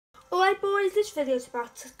Right boys, this video is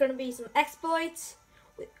going to be some exploits,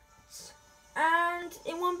 and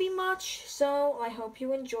it won't be much, so I hope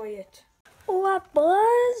you enjoy it. Alright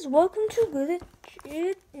boys, welcome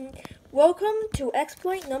to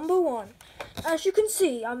exploit number 1. As you can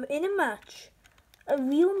see, I'm in a match, a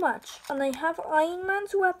real match, and I have Iron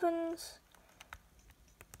Man's weapons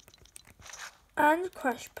and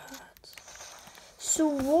crash pads. So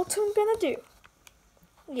what I'm going to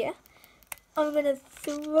do, I'm going to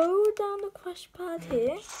throw down the crash pad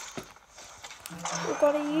here. We've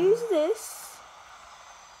got to use this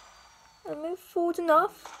and move forward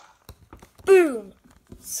enough. Boom!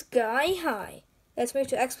 Sky high. Let's move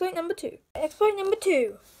to exploit number 2. Exploit number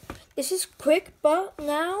 2. This is quick, but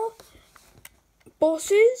now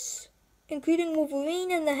bosses, including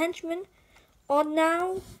Wolverine and the henchmen, are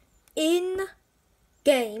now in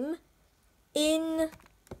game.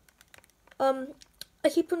 I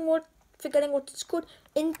keep on forgetting what it's called,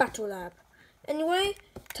 in Battle Lab. Anyway,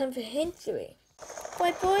 time for hint 3.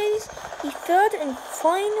 Right boys, the third and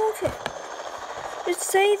final tip is to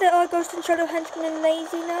say that our Ghost and Shadow henchmen are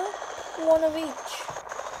lazy now, one of each.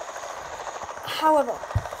 However,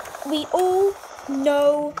 we all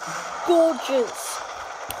know Gorges.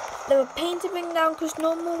 They're a pain to bring down because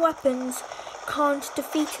normal weapons can't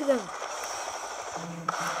defeat them.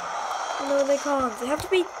 No, they can't.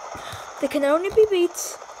 They can only be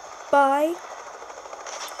beat by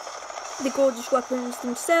the Gorgeous weapons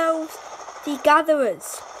themselves, the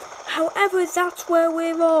Gatherers. However, that's where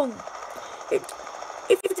we're wrong. If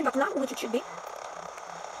it's in Battle Lab, which it should be,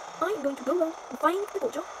 I'm going to go around and find the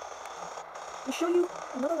Gorger and show you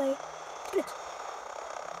another way to it.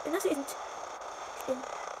 Unless it isn't.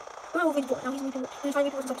 We're all before. Now he's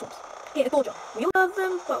finding people sometimes. Yeah, the Gorger. We all love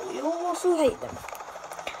them, but we also hate them.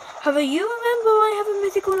 However, you remember I have a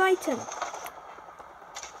mythical item.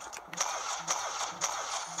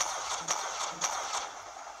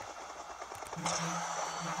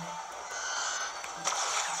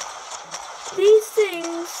 These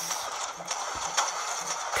things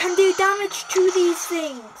can do damage to these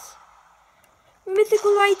things.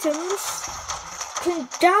 Mythical items can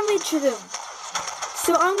damage them.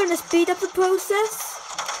 So I'm going to speed up the process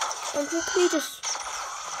and quickly just...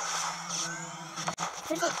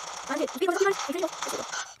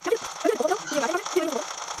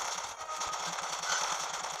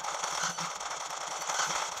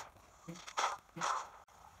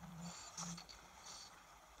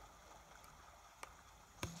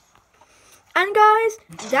 And guys,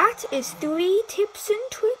 that is 3 tips and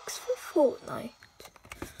tricks for Fortnite.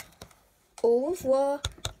 Au revoir.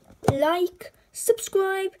 Like,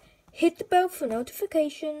 subscribe, hit the bell for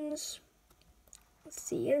notifications.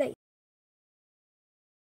 See you later.